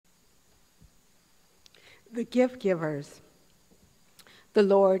The gift givers. The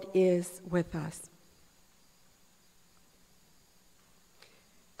Lord is with us.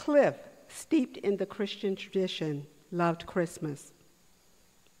 Cliff, steeped in the Christian tradition, loved Christmas.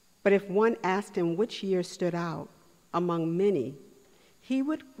 But if one asked him which year stood out among many, he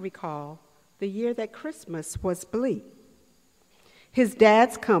would recall the year that Christmas was bleak. His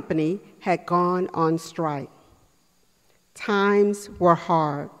dad's company had gone on strike. Times were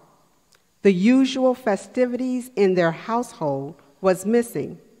hard. The usual festivities in their household was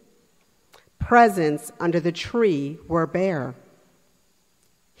missing. Presents under the tree were bare.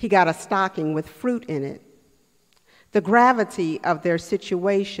 He got a stocking with fruit in it. The gravity of their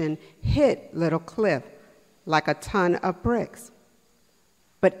situation hit little Cliff like a ton of bricks.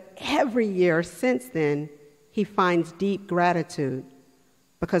 But every year since then, he finds deep gratitude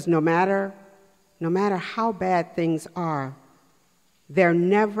because no matter how bad things are, they're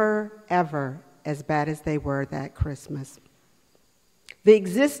never, ever as bad as they were that Christmas. The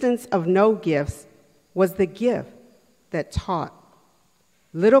existence of no gifts was the gift that taught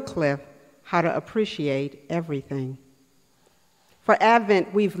little Cliff how to appreciate everything. For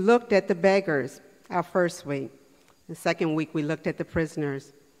Advent, we've looked at the beggars our first week. The second week, we looked at the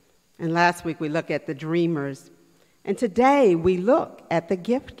prisoners. And last week, we looked at the dreamers. And today, we look at the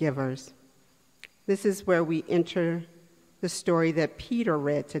gift givers. This is where we enter the story that Peter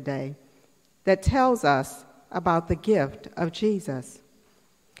read today that tells us about the gift of Jesus.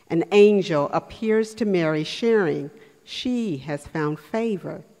 An angel appears to Mary sharing she has found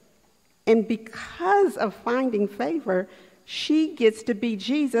favor. And because of finding favor, she gets to be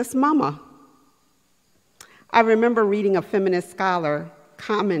Jesus' mama. I remember reading a feminist scholar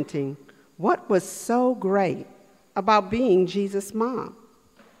commenting, what was so great about being Jesus' mom?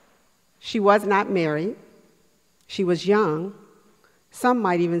 She was not married. She was young. Some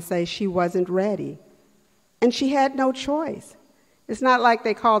might even say she wasn't ready. And she had no choice. It's not like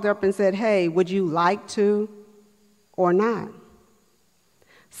they called her up and said, hey, would you like to or not?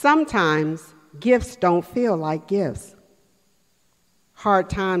 Sometimes gifts don't feel like gifts. Hard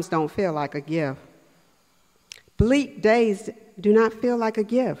times don't feel like a gift. Bleak days do not feel like a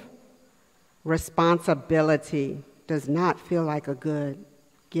gift. Responsibility does not feel like a good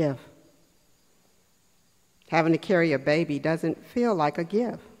gift. Having to carry a baby doesn't feel like a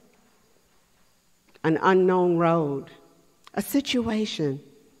gift. An unknown road, a situation,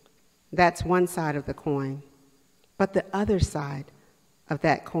 that's one side of the coin. But the other side of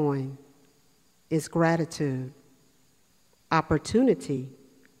that coin is gratitude, opportunity,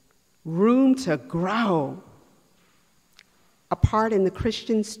 room to grow, a part in the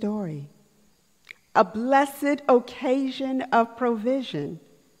Christian story, a blessed occasion of provision.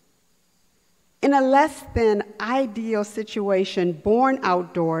 In a less than ideal situation, born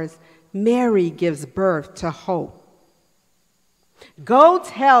outdoors, Mary gives birth to hope. Go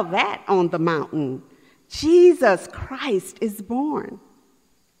tell that on the mountain. Jesus Christ is born.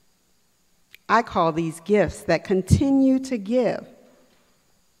 I call these gifts that continue to give.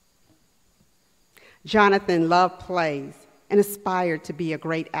 Jonathan loved plays and aspired to be a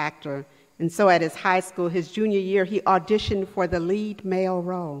great actor. And so at his high school, his junior year, he auditioned for the lead male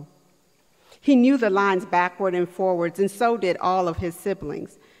role. He knew the lines backward and forwards, and so did all of his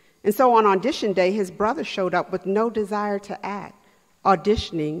siblings. And so on audition day, his brother showed up with no desire to act,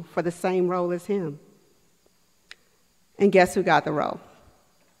 auditioning for the same role as him. And guess who got the role?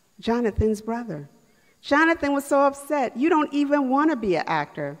 Jonathan's brother. Jonathan was so upset. You don't even want to be an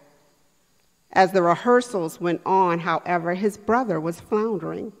actor. As the rehearsals went on, however, his brother was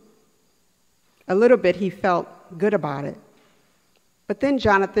floundering. A little bit he felt good about it. But then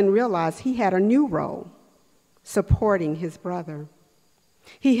Jonathan realized he had a new role, supporting his brother.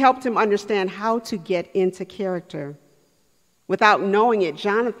 He helped him understand how to get into character. Without knowing it,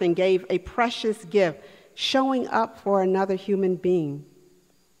 Jonathan gave a precious gift, showing up for another human being.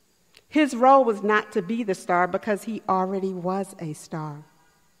 His role was not to be the star because he already was a star.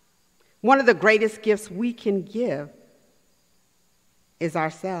 One of the greatest gifts we can give is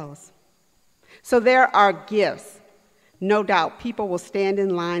ourselves. So there are gifts. No doubt people will stand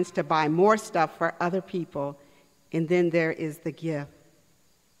in lines to buy more stuff for other people, and then there is the gift.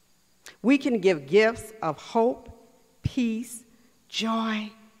 We can give gifts of hope, peace,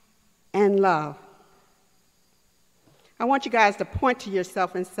 joy, and love. I want you guys to point to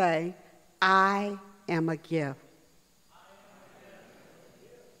yourself and say, I am a gift.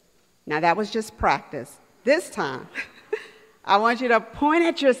 Now that was just practice. This time, I want you to point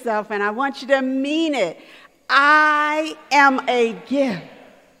at yourself and I want you to mean it. I am a gift.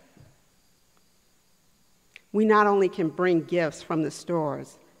 We not only can bring gifts from the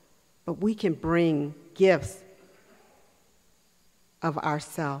stores, but we can bring gifts of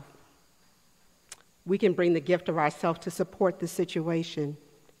ourselves. We can bring the gift of ourselves to support the situation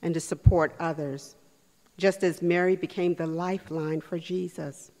and to support others, just as Mary became the lifeline for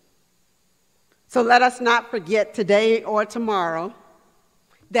Jesus. So let us not forget today or tomorrow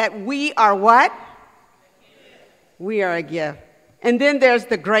that we are what? We are a gift. And then there's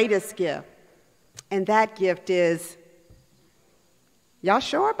the greatest gift. And that gift is, y'all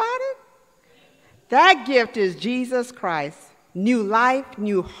sure about it? That gift is Jesus Christ. New life,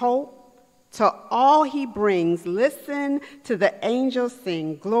 new hope. To all he brings, listen to the angels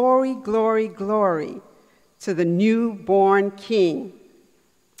sing, glory, glory, glory to the newborn King.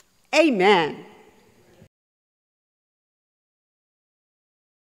 Amen.